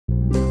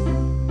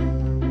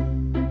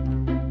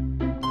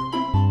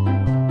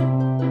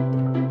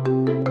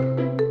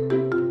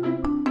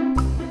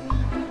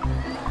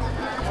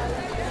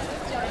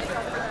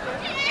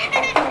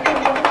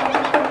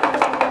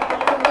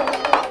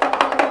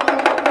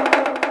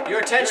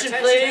attention,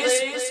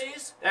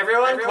 please.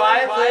 Everyone,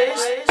 quiet, please.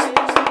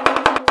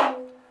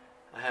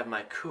 I have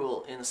my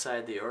cool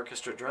Inside the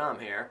Orchestra drum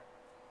here.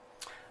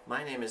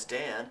 My name is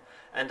Dan,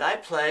 and I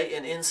play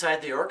in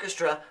Inside the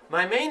Orchestra.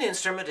 My main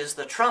instrument is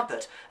the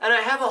trumpet, and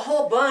I have a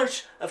whole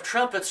bunch of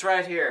trumpets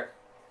right here.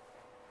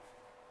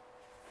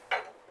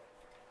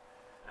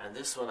 And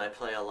this one I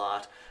play a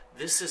lot.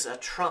 This is a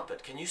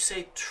trumpet. Can you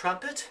say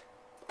trumpet?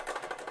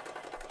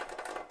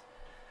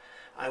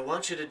 I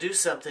want you to do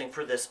something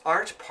for this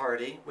art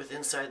party with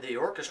Inside the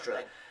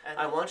Orchestra. And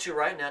I want you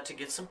right now to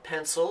get some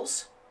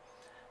pencils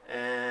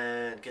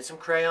and get some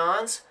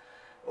crayons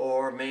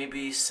or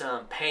maybe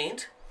some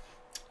paint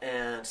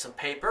and some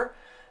paper.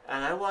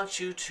 And I want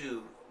you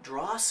to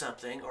draw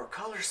something or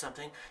color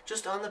something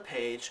just on the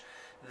page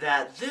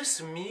that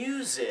this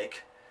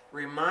music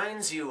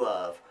reminds you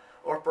of,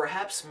 or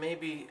perhaps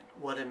maybe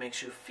what it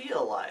makes you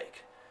feel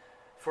like.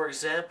 For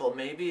example,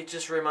 maybe it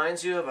just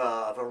reminds you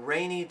of a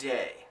rainy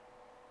day.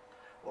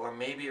 Or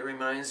maybe it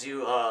reminds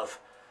you of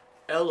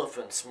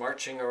elephants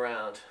marching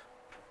around.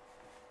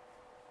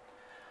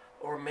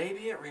 Or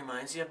maybe it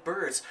reminds you of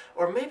birds.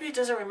 Or maybe it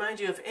doesn't remind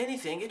you of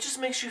anything. It just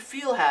makes you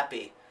feel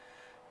happy.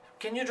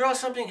 Can you draw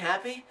something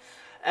happy?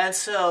 And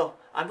so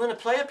I'm going to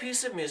play a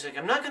piece of music.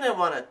 I'm not going to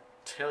want to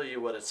tell you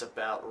what it's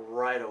about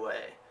right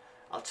away.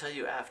 I'll tell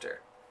you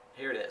after.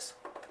 Here it is.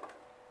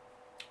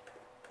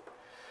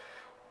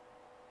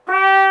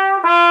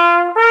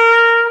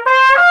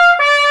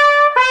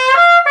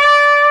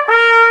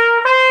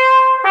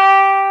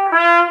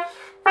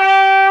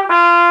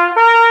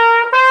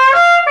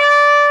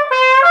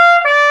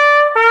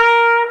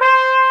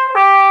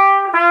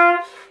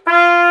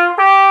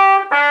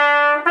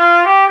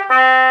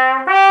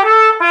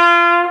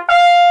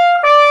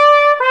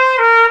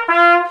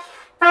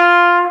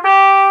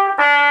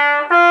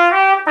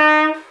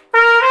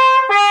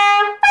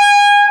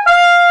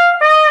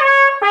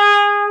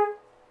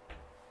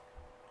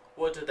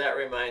 What did that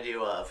remind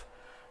you of?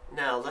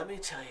 Now let me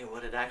tell you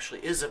what it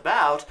actually is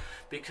about,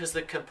 because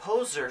the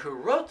composer who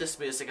wrote this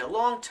music a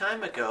long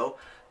time ago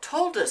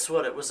told us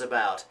what it was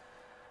about.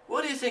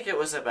 What do you think it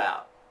was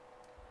about?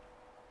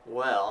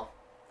 Well,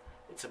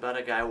 it's about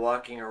a guy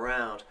walking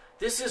around.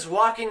 This is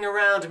walking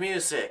around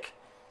music.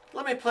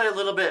 Let me play a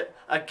little bit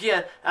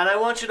again, and I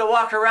want you to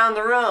walk around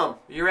the room.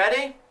 You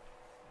ready?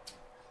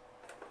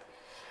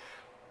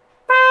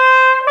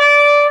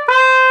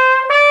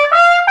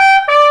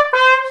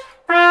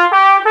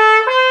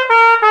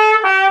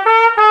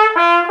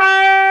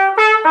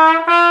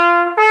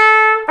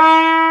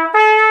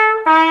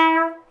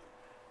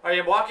 Are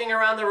you walking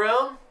around the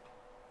room?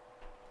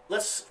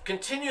 Let's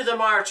continue the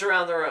march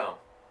around the room.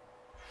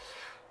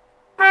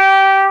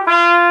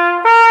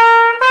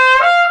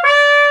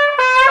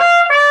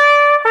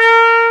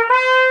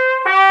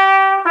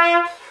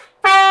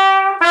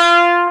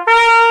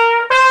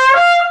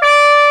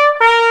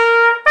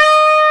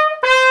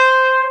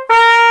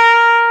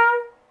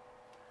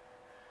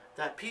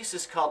 That piece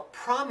is called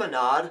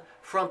Promenade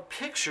from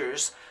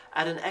Pictures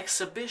at an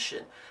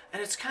Exhibition.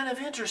 And it's kind of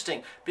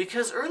interesting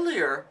because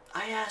earlier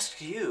I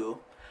asked you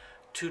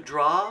to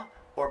draw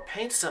or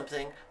paint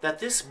something that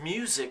this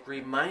music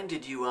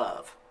reminded you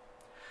of.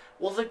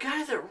 Well, the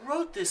guy that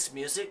wrote this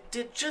music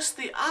did just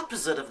the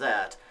opposite of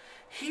that.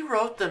 He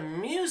wrote the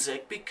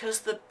music because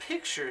the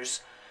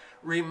pictures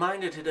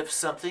reminded him of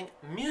something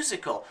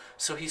musical.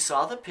 So he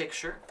saw the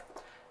picture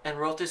and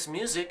wrote this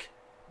music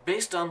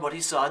based on what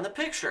he saw in the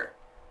picture.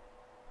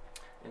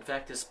 In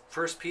fact, this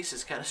first piece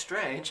is kind of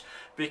strange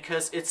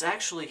because it's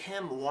actually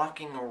him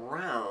walking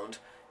around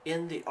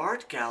in the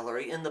art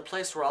gallery, in the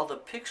place where all the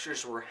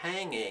pictures were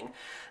hanging.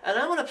 And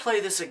I want to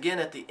play this again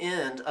at the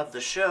end of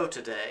the show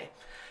today.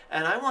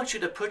 And I want you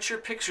to put your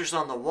pictures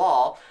on the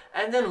wall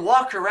and then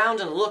walk around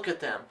and look at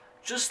them,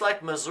 just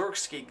like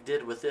Mussorgsky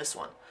did with this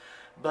one.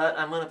 But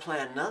I'm going to play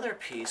another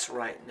piece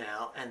right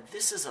now, and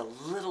this is a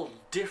little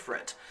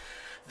different.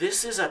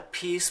 This is a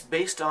piece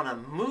based on a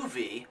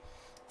movie,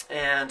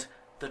 and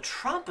the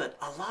trumpet,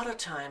 a lot of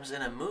times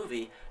in a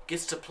movie,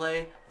 gets to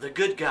play the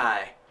good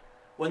guy.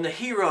 When the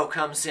hero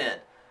comes in,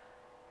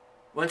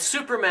 when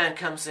Superman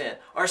comes in,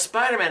 or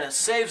Spider-Man and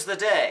saves the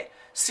day.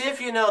 See if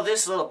you know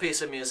this little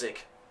piece of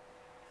music.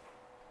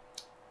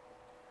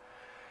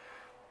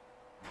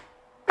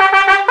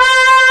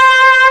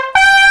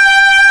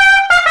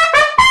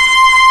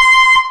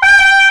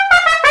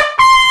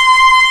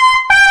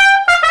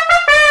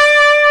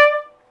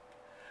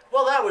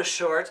 Well, that was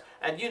short,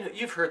 and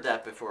you've heard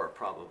that before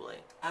probably.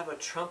 I have a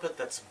trumpet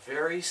that's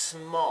very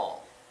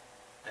small,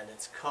 and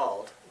it's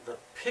called the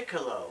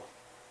piccolo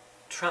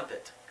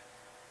trumpet.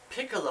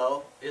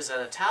 Piccolo is an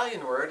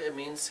Italian word. It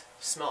means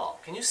small.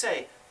 Can you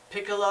say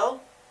piccolo?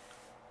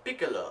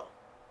 Piccolo.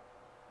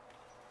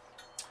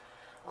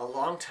 A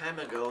long time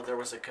ago, there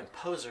was a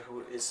composer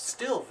who is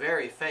still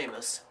very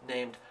famous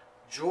named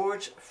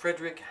George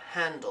Frederick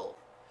Handel.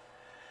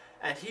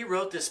 And he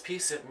wrote this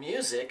piece of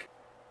music.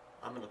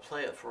 I'm going to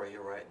play it for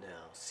you right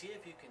now. See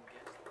if you can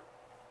get it.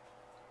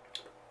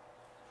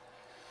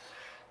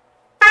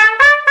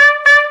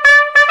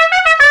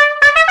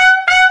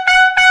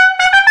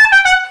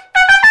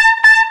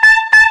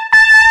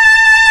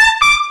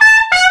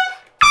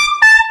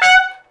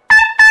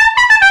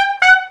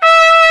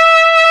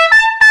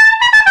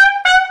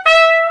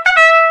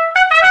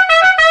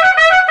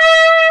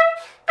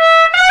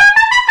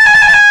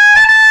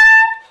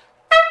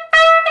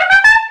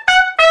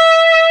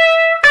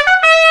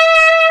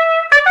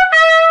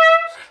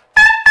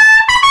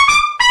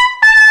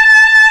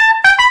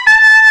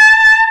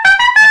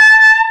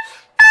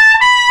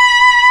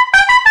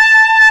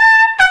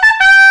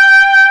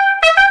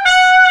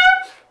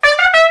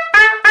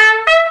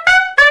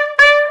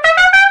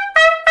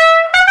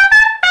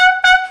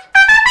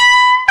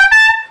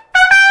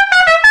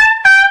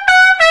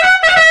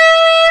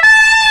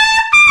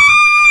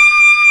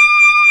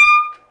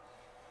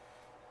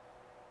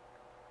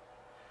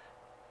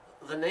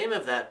 The name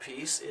of that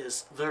piece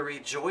is The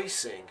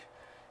Rejoicing.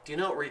 Do you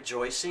know what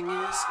rejoicing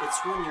is?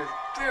 It's when you're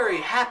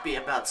very happy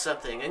about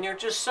something, and you're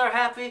just so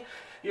happy,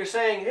 you're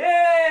saying, yay,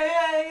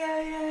 yay,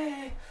 yay,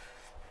 yay.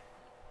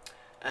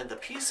 And the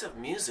piece of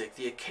music,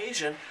 the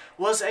occasion,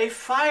 was a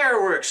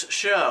fireworks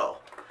show.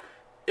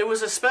 It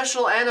was a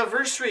special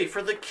anniversary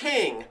for the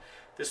king.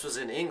 This was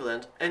in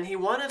England, and he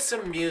wanted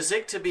some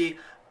music to be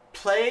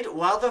played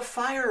while the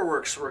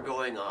fireworks were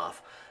going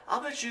off. I'll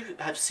bet you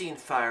have seen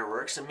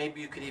fireworks, and maybe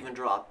you could even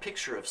draw a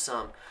picture of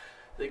some.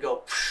 They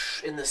go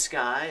in the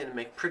sky and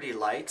make pretty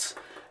lights,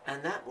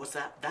 and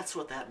that's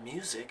what that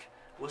music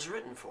was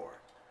written for.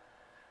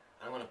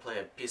 I'm going to play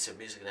a piece of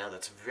music now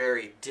that's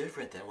very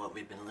different than what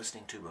we've been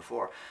listening to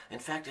before. In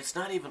fact, it's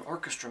not even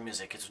orchestra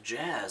music, it's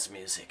jazz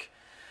music.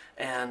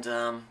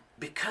 And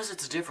because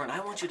it's different, I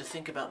want you to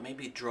think about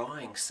maybe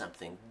drawing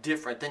something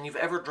different than you've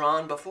ever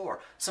drawn before.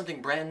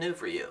 Something brand new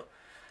for you.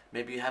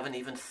 Maybe you haven't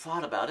even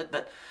thought about it,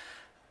 but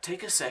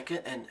take a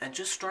second and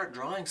just start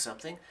drawing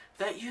something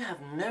that you have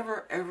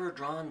never ever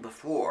drawn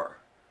before.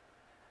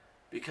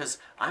 Because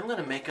I'm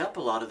going to make up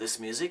a lot of this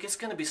music. It's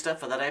going to be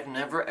stuff that I've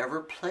never ever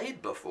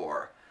played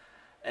before.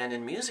 And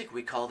in music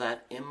we call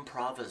that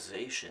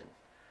improvisation.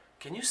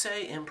 Can you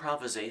say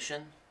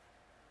improvisation?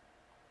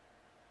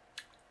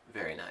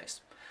 Very nice.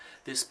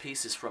 This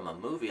piece is from a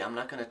movie. I'm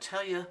not going to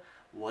tell you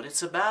what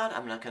it's about.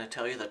 I'm not going to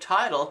tell you the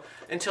title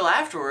until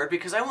afterward,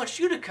 because I want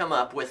you to come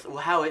up with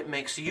how it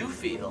makes you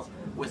feel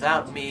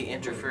without me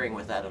interfering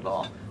with that at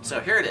all. So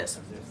here it is.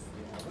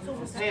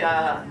 Hey,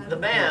 the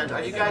band,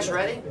 are you guys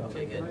ready?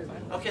 Okay, good.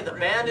 Okay, the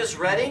band is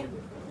ready.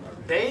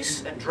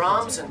 Bass and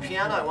drums and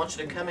piano, I want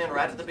you to come in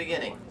right at the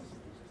beginning.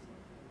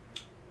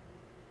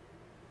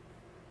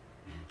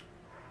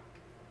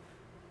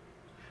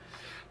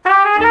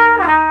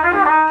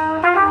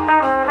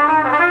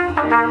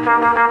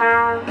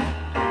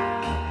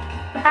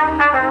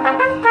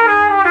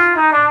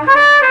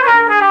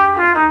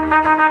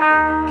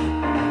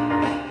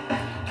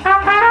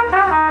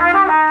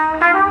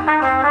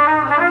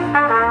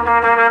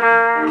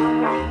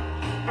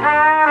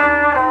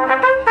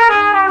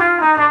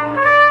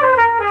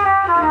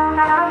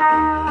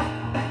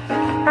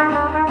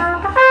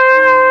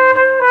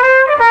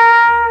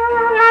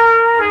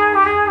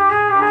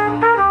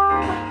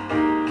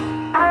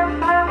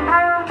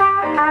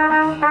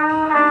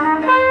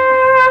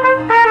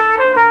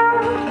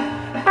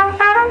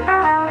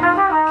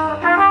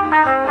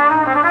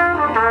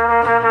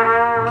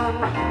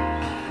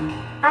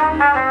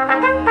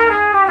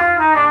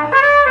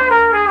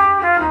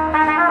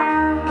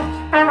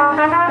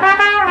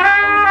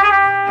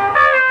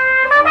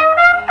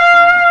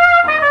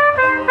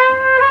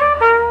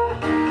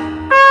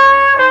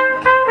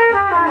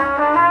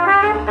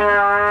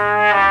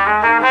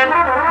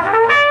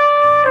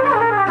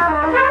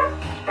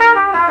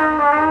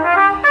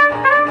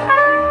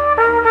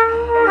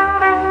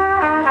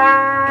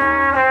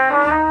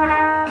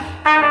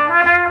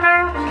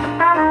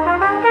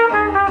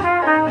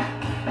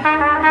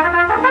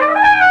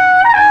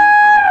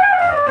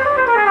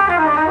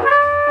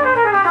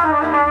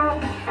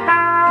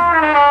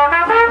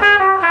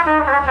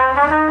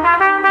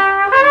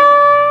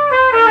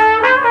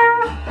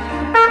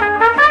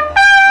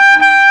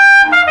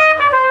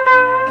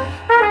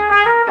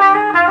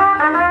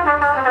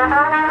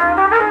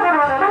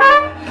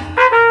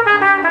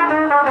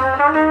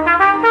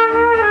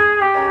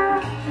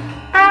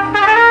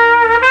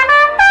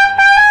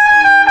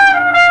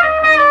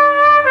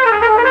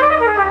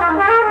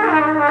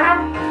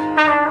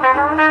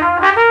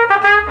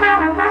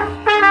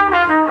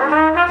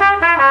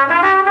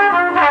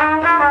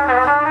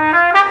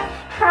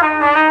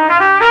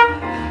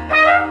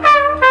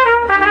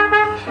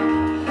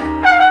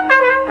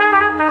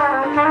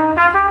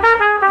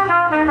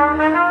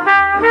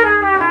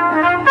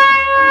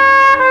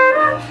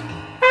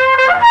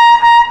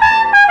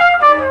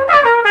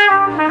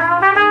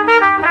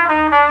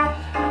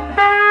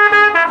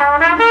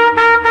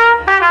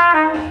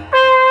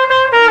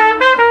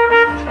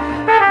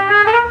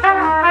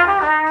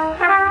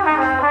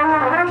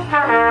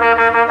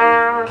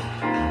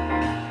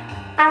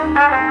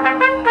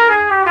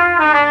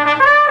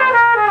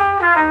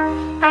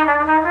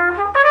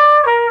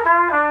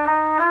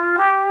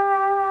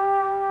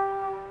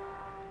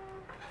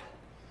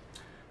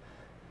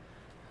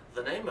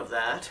 The name of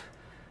that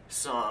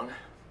song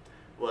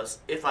was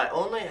If I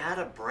Only Had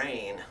a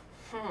Brain.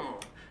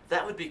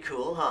 That would be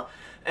cool, huh?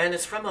 And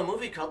it's from a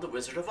movie called The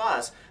Wizard of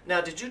Oz.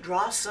 Now, did you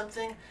draw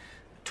something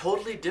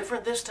totally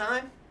different this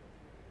time?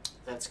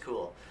 That's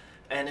cool.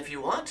 And if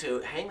you want to,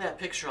 hang that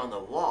picture on the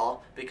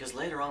wall, because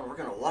later on we're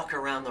going to walk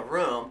around the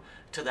room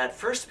to that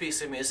first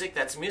piece of music.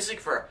 That's music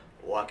for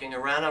walking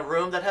around a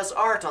room that has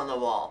art on the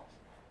wall.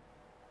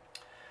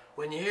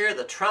 When you hear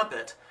the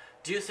trumpet,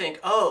 do you think,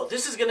 oh,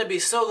 this is going to be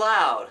so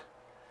loud?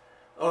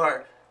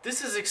 Or,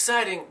 this is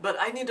exciting, but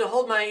I need to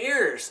hold my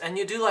ears. And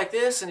you do like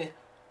this, and you,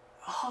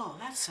 oh,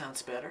 that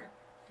sounds better.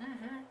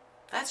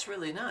 That's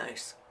really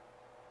nice.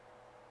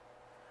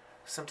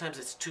 Sometimes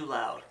it's too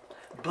loud.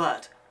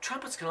 But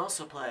trumpets can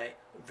also play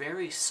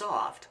very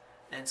soft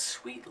and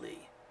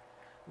sweetly.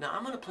 Now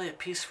I'm going to play a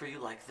piece for you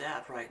like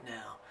that right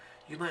now.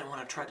 You might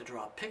want to try to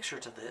draw a picture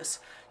to this.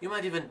 You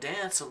might even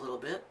dance a little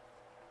bit.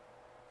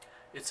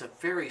 It's a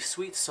very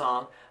sweet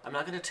song. I'm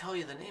not going to tell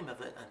you the name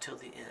of it until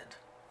the end.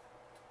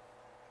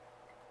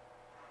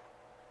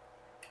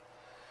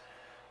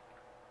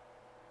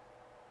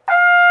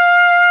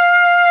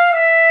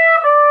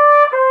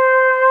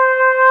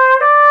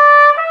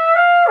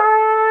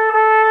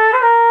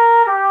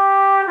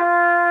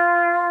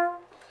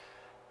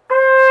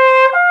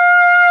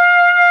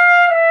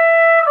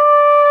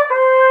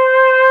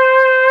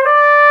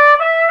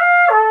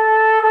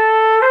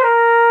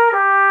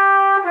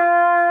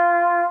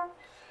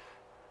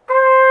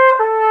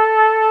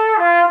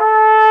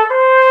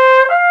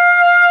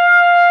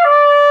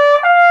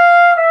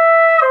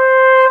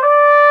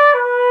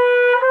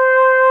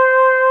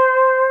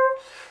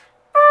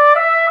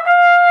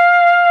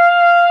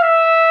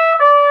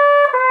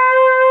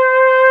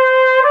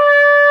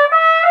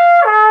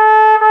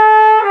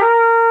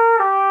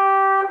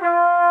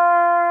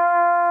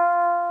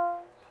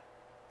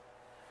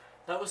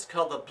 That was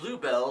called the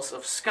Bluebells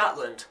of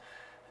Scotland.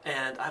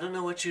 And I don't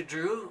know what you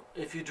drew.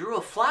 If you drew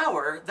a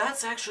flower,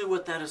 that's actually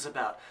what that is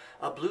about.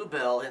 A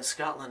bluebell in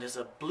Scotland is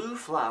a blue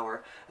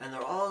flower, and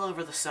they're all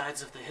over the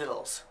sides of the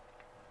hills.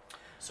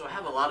 So I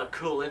have a lot of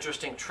cool,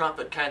 interesting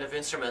trumpet kind of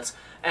instruments,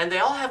 and they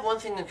all have one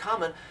thing in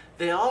common.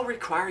 They all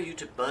require you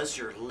to buzz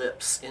your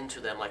lips into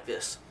them like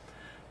this.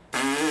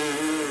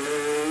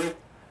 Now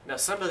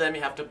some of them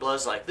you have to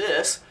buzz like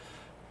this,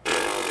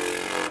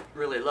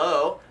 really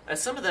low, and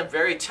some of them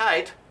very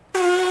tight,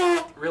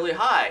 really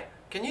high.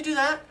 Can you do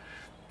that?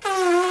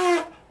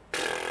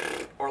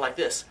 Or like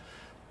this.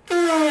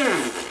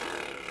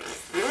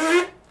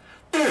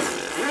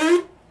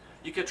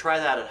 You could try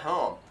that at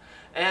home.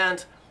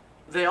 And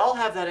they all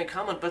have that in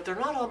common, but they're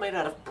not all made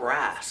out of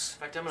brass. In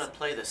fact, I'm going to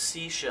play the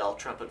seashell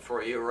trumpet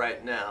for you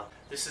right now.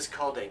 This is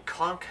called a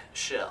conch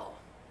shell.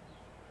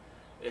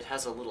 It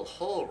has a little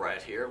hole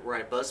right here where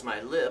I buzz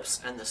my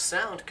lips, and the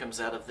sound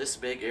comes out of this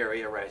big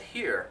area right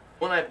here.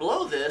 When I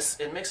blow this,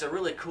 it makes a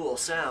really cool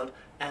sound,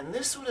 and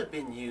this would have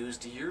been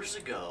used years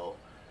ago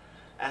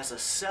as a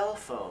cell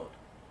phone,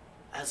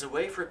 as a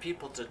way for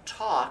people to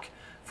talk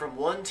from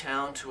one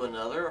town to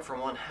another or from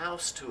one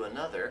house to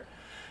another,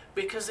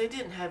 because they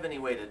didn't have any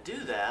way to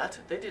do that.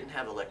 They didn't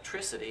have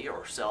electricity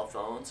or cell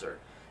phones or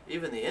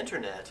even the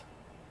internet.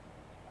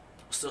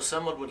 So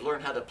someone would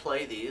learn how to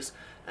play these,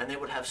 and they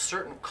would have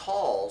certain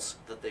calls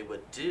that they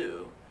would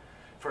do.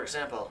 For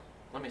example,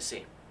 let me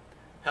see.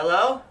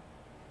 Hello?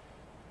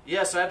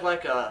 Yes, I'd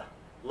like a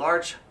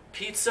large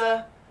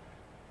pizza.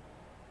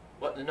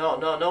 What?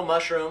 No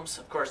mushrooms.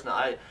 Of course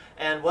not.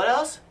 And what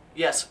else?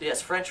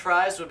 Yes, French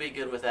fries would be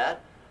good with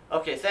that.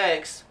 Okay,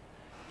 thanks.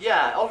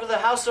 Yeah, over the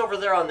house over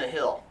there on the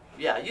hill.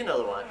 Yeah, you know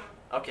the one.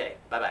 Okay,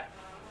 bye-bye.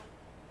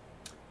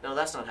 No,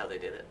 that's not how they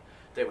did it.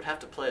 They would have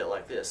to play it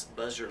like this.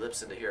 Buzz your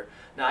lips into here.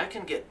 Now, I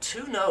can get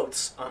 2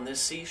 notes on this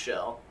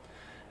seashell,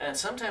 and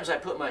sometimes I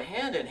put my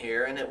hand in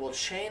here, and it will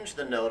change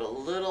the note a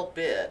little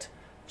bit.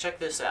 Check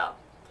this out.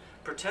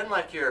 Pretend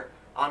like you're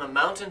on a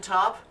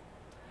mountaintop,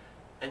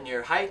 and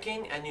you're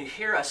hiking, and you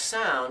hear a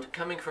sound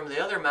coming from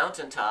the other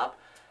mountaintop.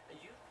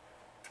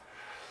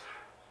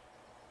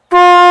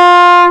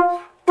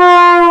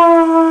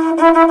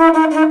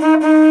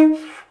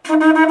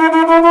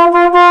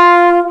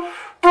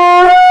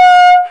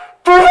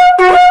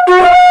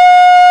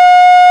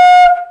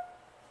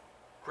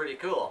 Pretty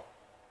cool.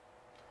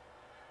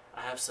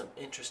 I have some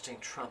interesting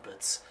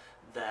trumpets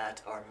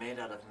that are made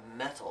out of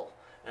metal,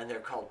 and they're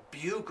called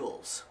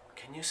bugles.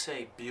 Can you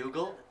say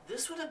bugle?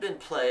 This would have been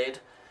played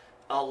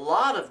a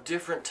lot of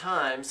different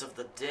times of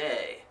the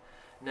day.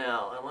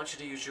 Now, I want you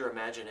to use your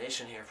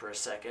imagination here for a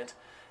second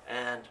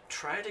and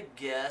try to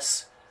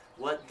guess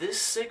what this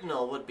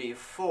signal would be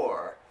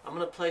for. I'm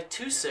going to play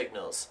 2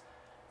 signals.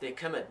 They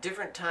come at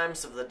different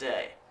times of the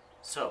day.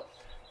 So,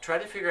 try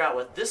to figure out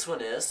what this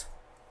one is.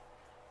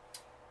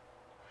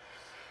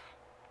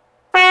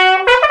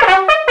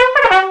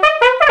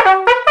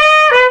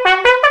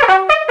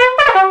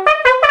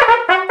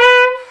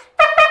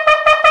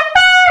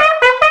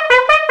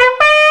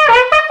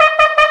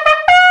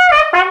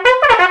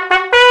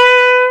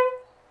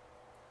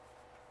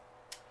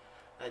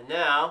 And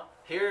now,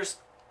 here's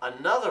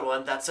another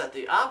one that's at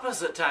the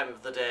opposite time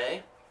of the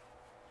day.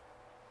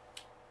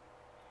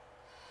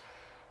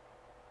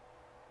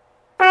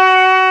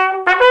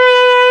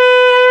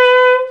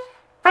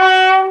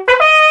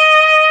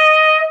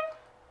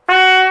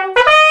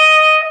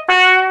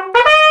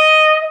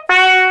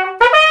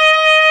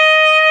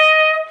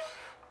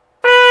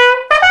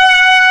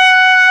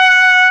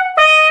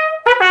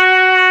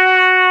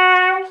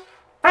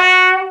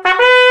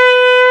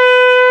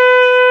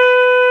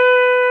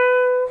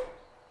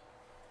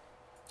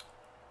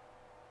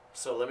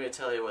 So let me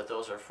tell you what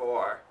those are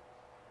for.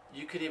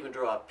 You could even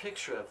draw a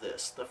picture of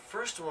this. The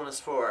first one is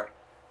for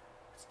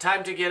it's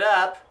time to get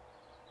up,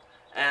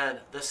 and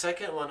the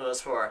second one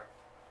was for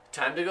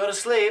time to go to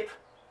sleep.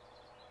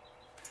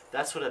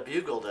 That's what a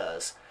bugle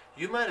does.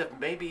 You might have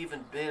maybe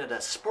even been at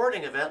a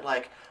sporting event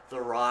like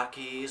the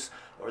Rockies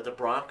or the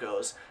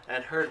Broncos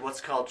and heard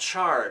what's called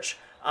charge.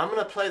 I'm going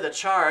to play the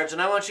charge,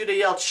 and I want you to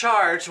yell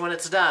charge when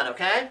it's done,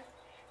 okay?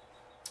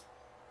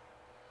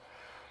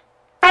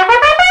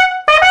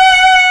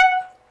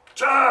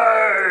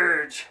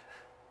 Charge!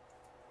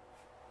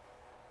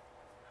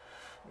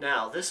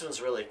 Now, this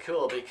one's really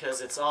cool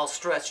because it's all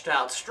stretched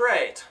out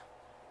straight.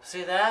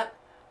 See that?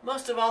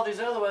 Most of all these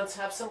other ones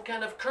have some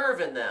kind of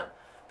curve in them.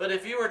 But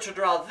if you were to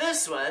draw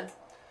this one,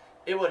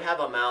 it would have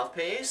a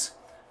mouthpiece,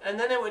 and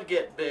then it would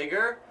get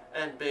bigger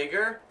and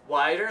bigger,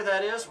 wider,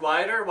 that is,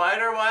 wider,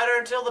 wider, wider,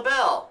 until the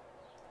bell.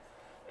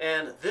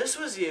 And this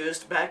was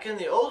used back in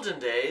the olden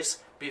days,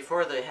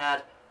 before they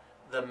had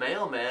the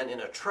mailman in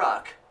a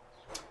truck.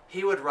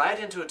 He would ride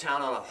into a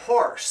town on a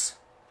horse,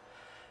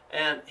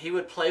 and he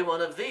would play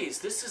one of these.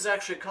 This is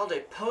actually called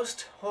a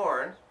post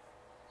horn,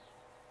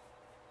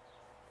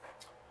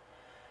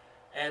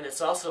 and it's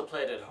also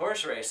played at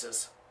horse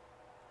races.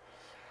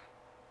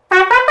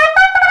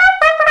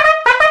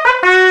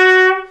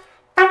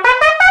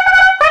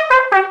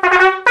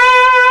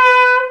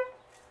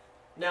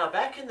 Now,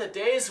 back in the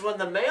days when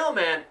the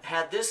mailman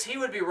had this, he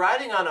would be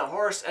riding on a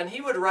horse, and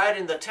he would ride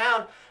in the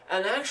town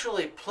and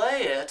actually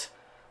play it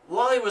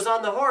while he was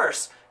on the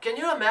horse. Can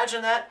you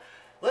imagine that?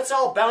 Let's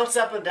all bounce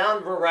up and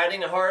down. We're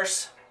riding a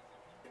horse.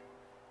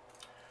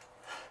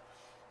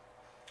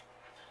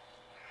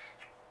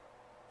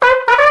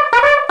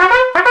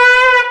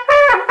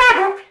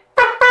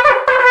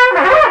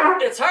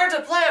 It's hard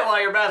to play it while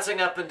you're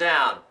bouncing up and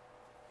down.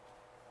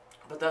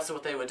 But that's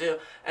what they would do.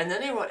 And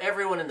then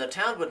everyone in the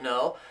town would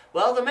know,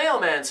 well, the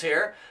mailman's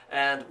here,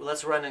 and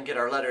let's run and get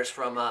our letters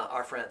from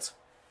our friends.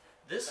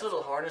 This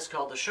little horn is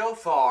called the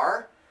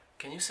shofar.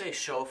 Can you say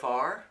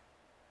shofar?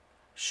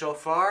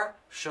 Shofar,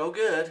 show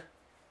good.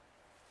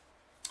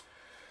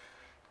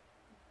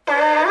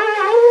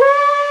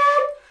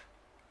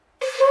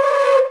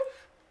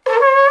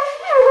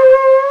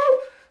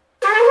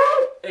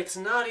 It's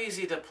not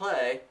easy to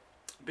play,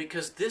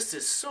 because this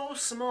is so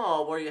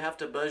small where you have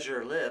to buzz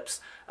your lips.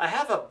 I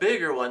have a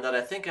bigger one that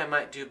I think I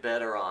might do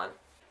better on.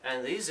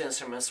 And these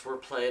instruments were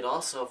played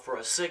also for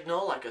a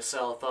signal, like a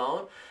cell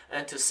phone,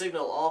 and to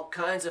signal all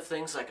kinds of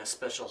things like a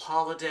special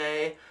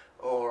holiday,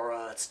 or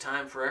it's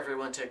time for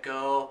everyone to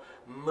go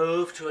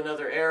move to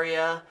another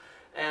area.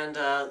 And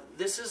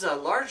this is a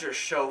larger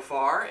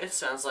shofar. It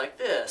sounds like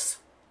this.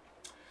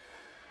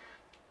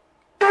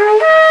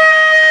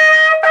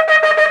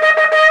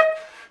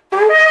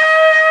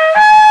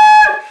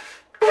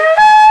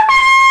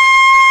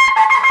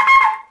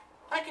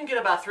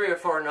 About 3 or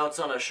 4 notes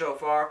on a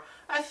shofar.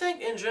 I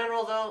think in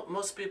general though,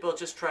 most people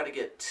just try to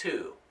get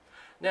 2.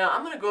 Now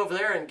I'm going to go over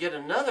there and get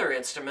another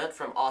instrument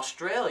from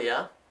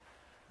Australia.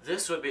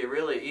 This would be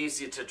really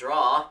easy to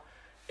draw.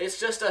 It's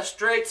just a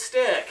straight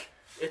stick.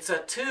 It's a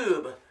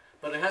tube,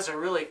 but it has a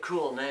really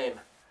cool name.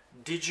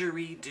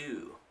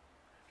 Didgeridoo.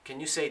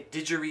 Can you say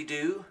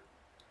didgeridoo?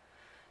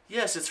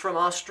 Yes, it's from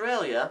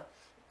Australia,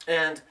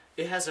 and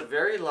it has a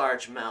very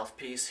large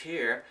mouthpiece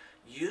here.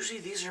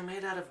 Usually these are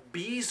made out of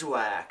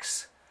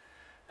beeswax.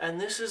 And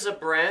this is a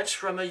branch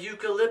from a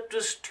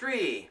eucalyptus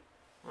tree.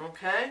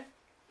 Okay?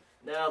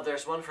 Now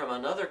there's one from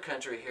another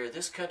country here.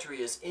 This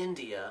country is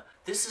India.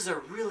 This is a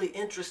really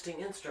interesting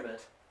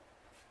instrument,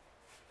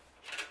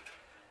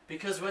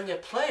 because when you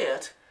play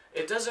it,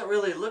 it doesn't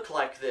really look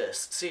like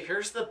this. See,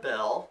 here's the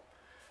bell,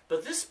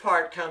 but this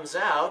part comes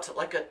out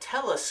like a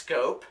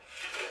telescope.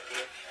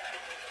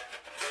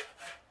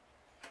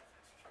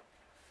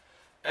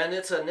 And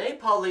it's a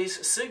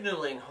Nepalese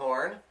signaling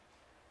horn.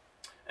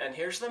 And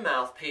here's the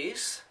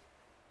mouthpiece.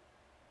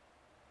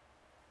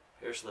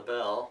 Here's the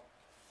bell.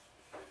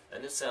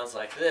 And it sounds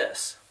like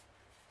this.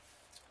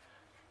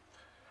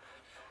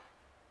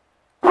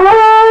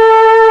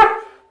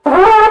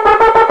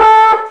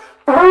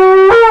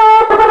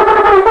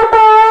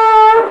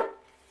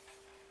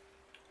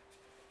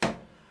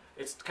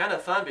 It's kind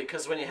of fun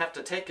because when you have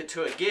to take it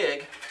to a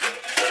gig,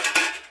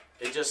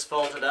 you just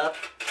fold it up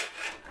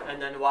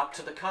and then walk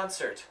to the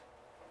concert.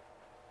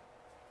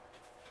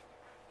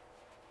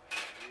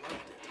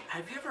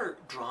 Have you ever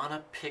drawn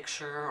a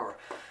picture, or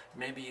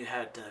maybe you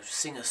had to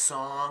sing a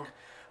song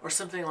or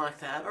something like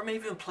that, or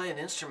maybe even play an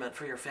instrument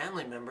for your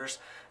family members,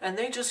 and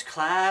they just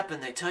clap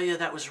and they tell you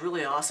that was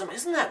really awesome?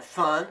 Isn't that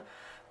fun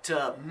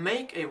to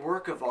make a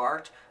work of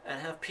art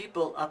and have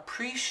people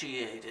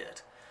appreciate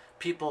it,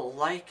 people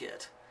like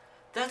it?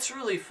 That's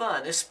really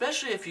fun,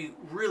 especially if you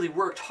really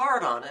worked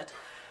hard on it.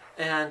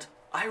 And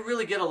I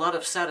really get a lot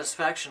of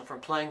satisfaction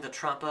from playing the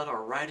trumpet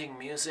or writing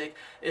music,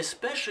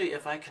 especially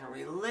if I can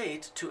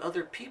relate to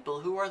other people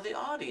who are the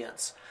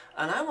audience.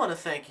 And I want to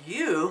thank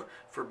you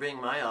for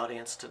being my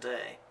audience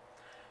today,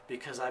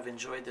 because I've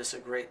enjoyed this a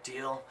great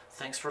deal.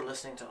 Thanks for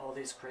listening to all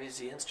these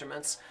crazy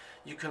instruments.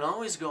 You can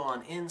always go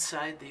on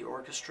Inside the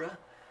Orchestra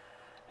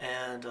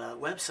and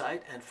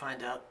website and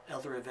find out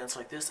other events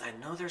like this. I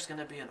know there's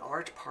going to be an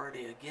art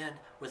party again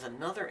with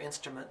another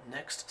instrument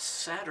next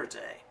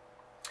Saturday.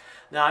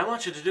 Now I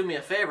want you to do me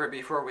a favor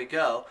before we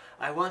go.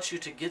 I want you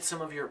to get some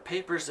of your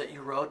papers that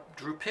you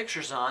drew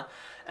pictures on,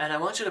 and I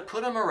want you to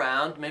put them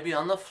around, maybe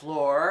on the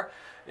floor,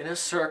 in a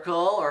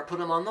circle, or put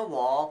them on the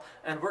wall,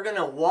 and we're going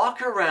to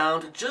walk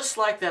around just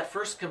like that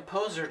first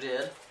composer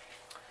did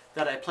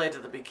that I played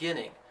at the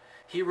beginning.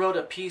 He wrote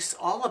a piece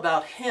all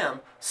about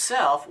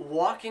himself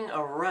walking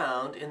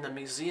around in the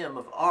Museum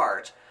of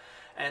Art,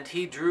 and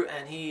he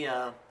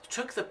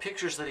took the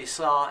pictures that he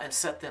saw and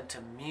set them to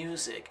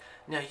music.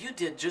 Now you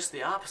did just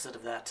the opposite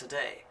of that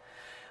today.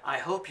 I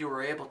hope you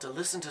were able to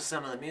listen to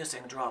some of the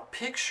music and draw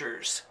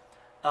pictures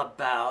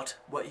about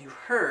what you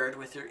heard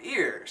with your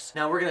ears.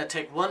 Now we're going to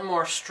take one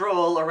more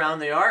stroll around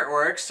the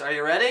artworks. Are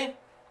you ready?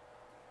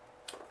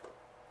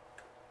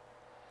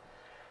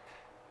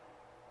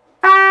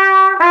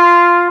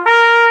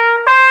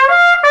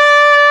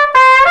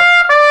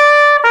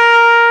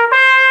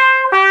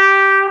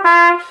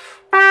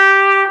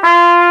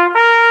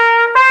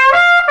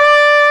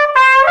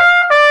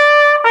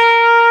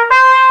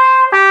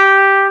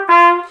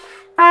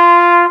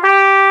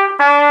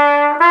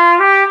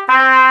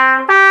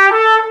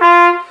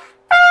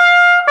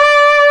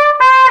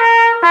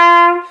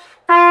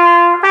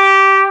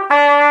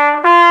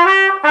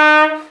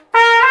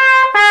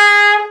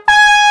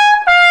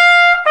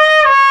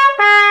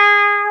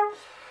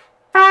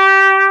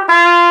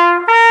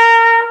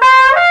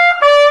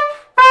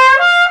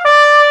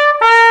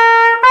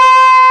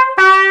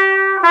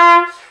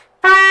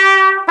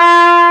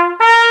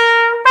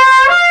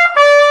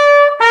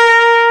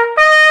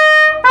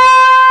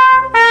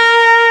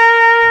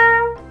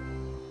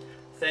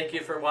 Thank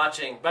you for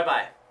watching.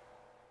 Bye-bye.